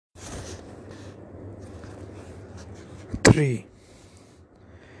3.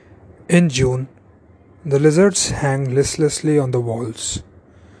 In June, the lizards hang listlessly on the walls,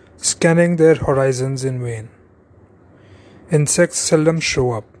 scanning their horizons in vain. Insects seldom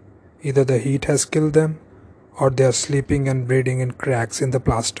show up. Either the heat has killed them or they are sleeping and breeding in cracks in the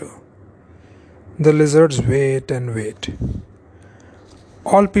plaster. The lizards wait and wait.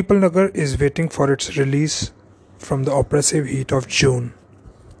 All Peoplenagar is waiting for its release from the oppressive heat of June.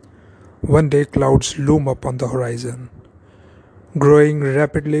 One day clouds loom up on the horizon, growing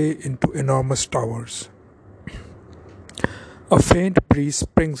rapidly into enormous towers. A faint breeze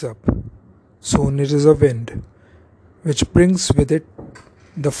springs up. Soon it is a wind, which brings with it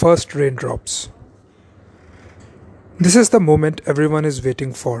the first raindrops. This is the moment everyone is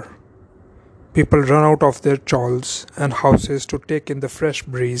waiting for. People run out of their chawls and houses to take in the fresh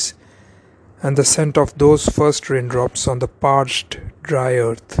breeze and the scent of those first raindrops on the parched, dry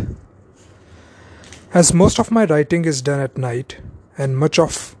earth. As most of my writing is done at night and much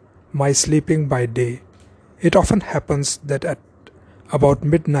of my sleeping by day, it often happens that at about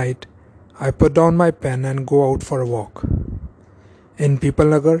midnight I put down my pen and go out for a walk. In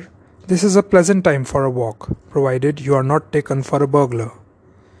Peoplenagar, this is a pleasant time for a walk, provided you are not taken for a burglar.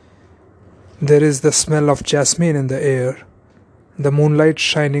 There is the smell of jasmine in the air, the moonlight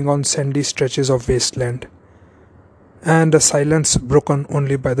shining on sandy stretches of wasteland, and a silence broken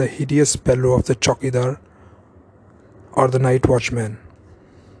only by the hideous bellow of the chowkidar or the night watchman.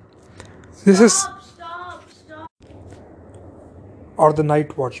 Or the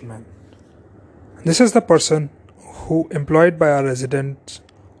night watchman. This is the person who, employed by our residents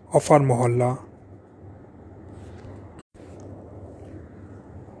of our mohalla,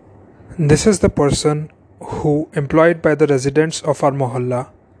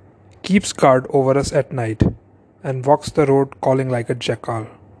 keeps guard over us at night and walks the road calling like a jackal.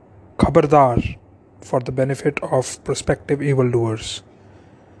 Khabardar, for the benefit of prospective evildoers.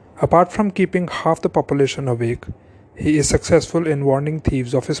 Apart from keeping half the population awake, he is successful in warning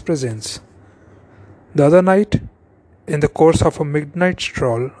thieves of his presence. The other night, in the course of a midnight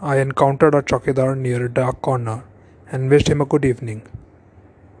stroll, I encountered a chowkidar near a dark corner and wished him a good evening.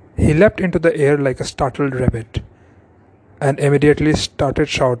 He leapt into the air like a startled rabbit and immediately started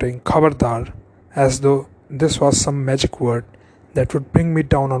shouting Khabardar as though this was some magic word that would bring me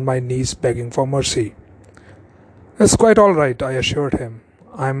down on my knees begging for mercy. "It's quite all right," I assured him.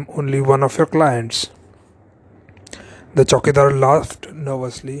 "I'm only one of your clients." The chowkidar laughed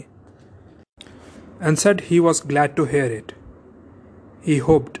nervously and said he was glad to hear it. He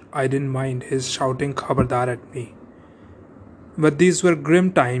hoped I didn't mind his shouting Khabardar at me. But these were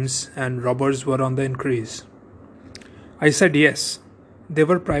grim times and robbers were on the increase. I said yes. There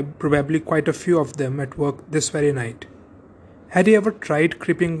were probably quite a few of them at work this very night. Had he ever tried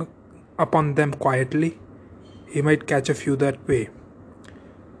creeping upon them quietly? He might catch a few that way.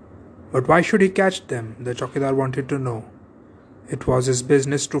 But why should he catch them? The chowkidar wanted to know. It was his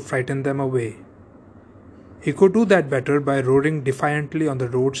business to frighten them away. He could do that better by roaring defiantly on the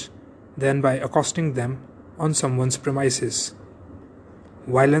roads than by accosting them on someone's premises.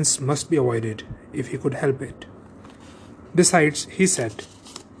 Violence must be avoided if he could help it. Besides, he said,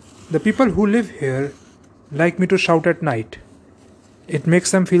 the people who live here like me to shout at night. It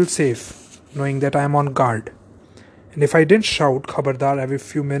makes them feel safe, knowing that I am on guard. And if I didn't shout Khabardar every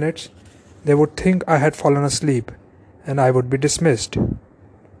few minutes, they would think I had fallen asleep, and I would be dismissed.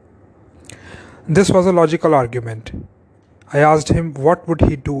 This was a logical argument. I asked him what would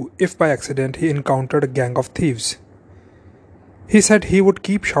he do if by accident he encountered a gang of thieves. He said he would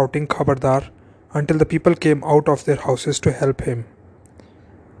keep shouting Khabardar until the people came out of their houses to help him.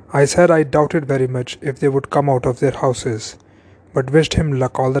 I said I doubted very much if they would come out of their houses, but wished him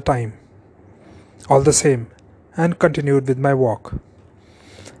luck all the same, and continued with my walk.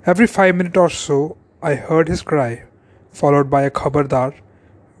 Every 5 minutes or so, I heard his cry, followed by a Khabardar,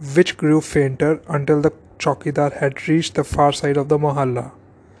 which grew fainter until the chowkidar had reached the far side of the mohalla.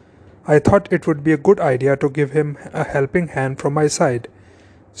 I thought it would be a good idea to give him a helping hand from my side,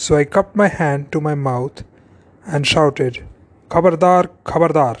 so I cupped my hand to my mouth and shouted, Khabardar,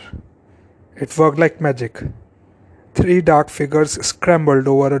 Khabardar. It worked like magic. 3 dark figures scrambled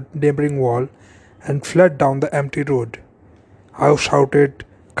over a neighboring wall and fled down the empty road. I shouted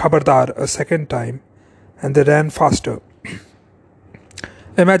Khabardar a second time, and they ran faster.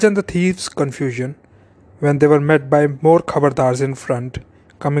 Imagine the thieves' confusion when they were met by more Khabardars in front,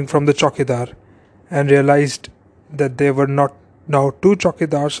 coming from the chowkidar, and realized that there were not now 2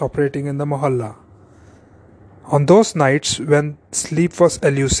 chowkidars operating in the mohalla. On those nights when sleep was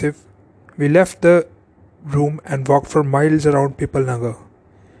elusive, we left the room and walked for miles around Peoplenagar.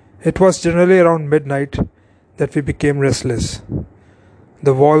 It was generally around midnight that we became restless.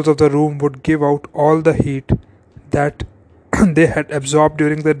 The walls of the room would give out all the heat that they had absorbed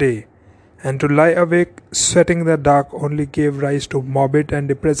during the day, and to lie awake sweating in the dark only gave rise to morbid and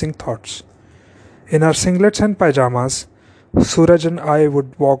depressing thoughts. In our singlets and pyjamas, Suraj and I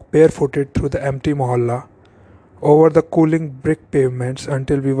would walk barefooted through the empty mohalla, over the cooling brick pavements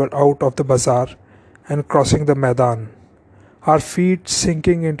until we were out of the bazaar and crossing the Maidan, our feet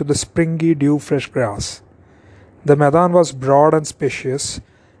sinking into the springy dew-fresh grass. The Maidan was broad and spacious,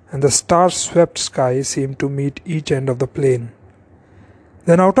 and the star-swept sky seemed to meet each end of the plain.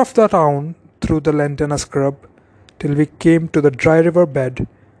 Then out of the town, through the lantana scrub, till we came to the dry river bed,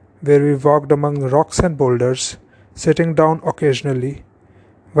 where we walked among rocks and boulders, sitting down occasionally,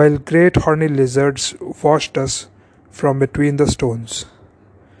 while great horny lizards washed us from between the stones.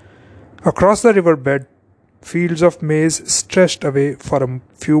 Across the river bed, fields of maize stretched away for a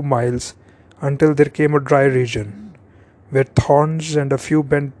few miles until there came a dry region, where thorns and a few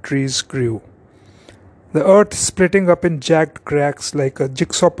bent trees grew, the earth splitting up in jagged cracks like a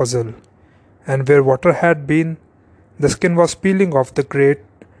jigsaw puzzle, and where water had been, the skin was peeling off the great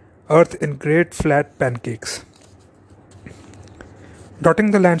earth in great flat pancakes.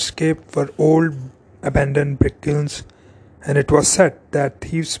 Dotting the landscape were old abandoned brick kilns, and it was said that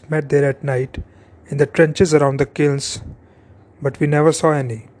thieves met there at night in the trenches around the kilns, but we never saw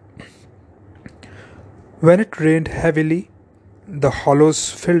any. When it rained heavily, the hollows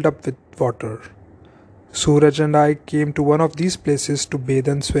filled up with water. Suraj and I came to one of these places to bathe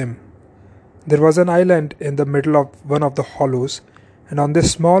and swim. There was an island in the middle of one of the hollows, and on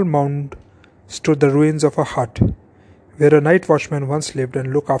this small mound stood the ruins of a hut, where a night watchman once lived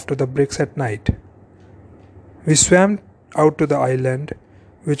and looked after the bricks at night. We swam out to the island,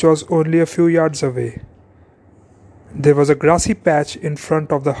 which was only a few yards away. There was a grassy patch in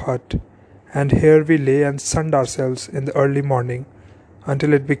front of the hut, and here we lay and sunned ourselves in the early morning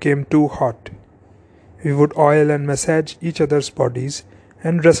until it became too hot. We would oil and massage each other's bodies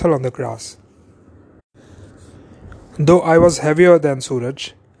and wrestle on the grass. Though I was heavier than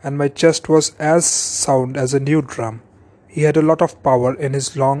Suraj, and my chest was as sound as a new drum, he had a lot of power in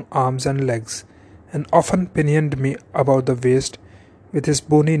his long arms and legs, and often pinioned me about the waist with his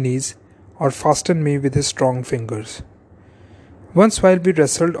bony knees or fastened me with his strong fingers. Once while we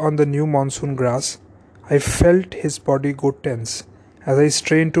wrestled on the new monsoon grass, I felt his body go tense as I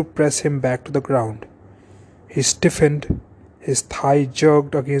strained to press him back to the ground. He stiffened, his thigh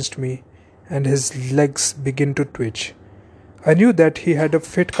jerked against me, and his legs began to twitch. I knew that he had a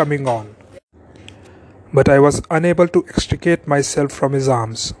fit coming on, but I was unable to extricate myself from his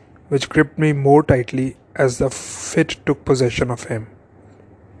arms, which gripped me more tightly as the fit took possession of him.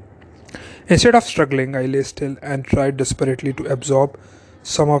 Instead of struggling, I lay still and tried desperately to absorb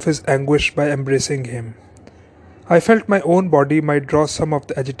some of his anguish by embracing him. I felt my own body might draw some of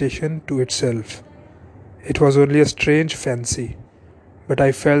the agitation to itself. It was only a strange fancy, but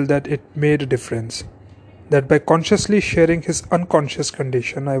I felt that it made a difference, that by consciously sharing his unconscious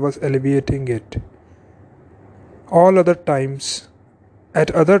condition, I was alleviating it.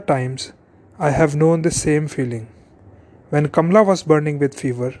 At other times, I have known the same feeling. When Kamla was burning with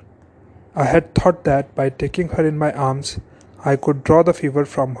fever, I had thought that by taking her in my arms, I could draw the fever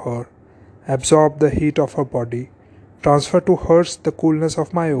from her, absorb the heat of her body, transfer to hers the coolness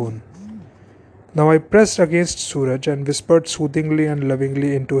of my own. Now I pressed against Suraj and whispered soothingly and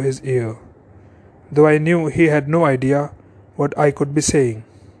lovingly into his ear, though I knew he had no idea what I could be saying.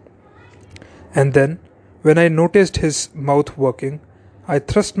 And then, when I noticed his mouth working, I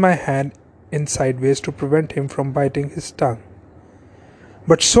thrust my hand in sideways to prevent him from biting his tongue.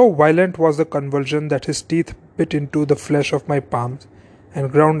 But so violent was the convulsion that his teeth bit into the flesh of my palms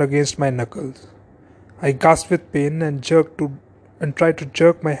and ground against my knuckles. I gasped with pain and tried to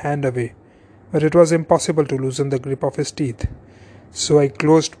jerk my hand away, but it was impossible to loosen the grip of his teeth. So I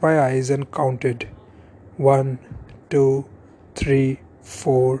closed my eyes and counted 1, 2, 3,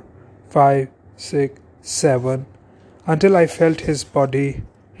 4, 5, 6, 7 until I felt his body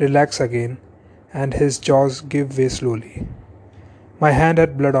relax again and his jaws give way slowly. My hand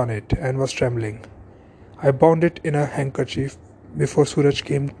had blood on it and was trembling. I bound it in a handkerchief before Suraj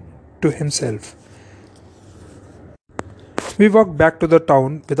came to himself. We walked back to the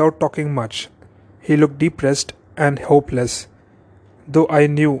town without talking much. He looked depressed and hopeless, though I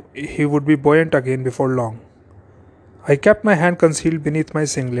knew he would be buoyant again before long. I kept my hand concealed beneath my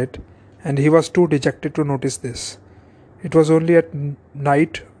singlet, and he was too dejected to notice this. It was only at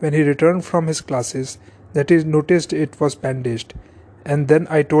night, when he returned from his classes, that he noticed it was bandaged, and then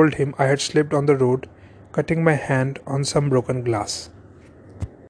I told him I had slipped on the road, cutting my hand on some broken glass.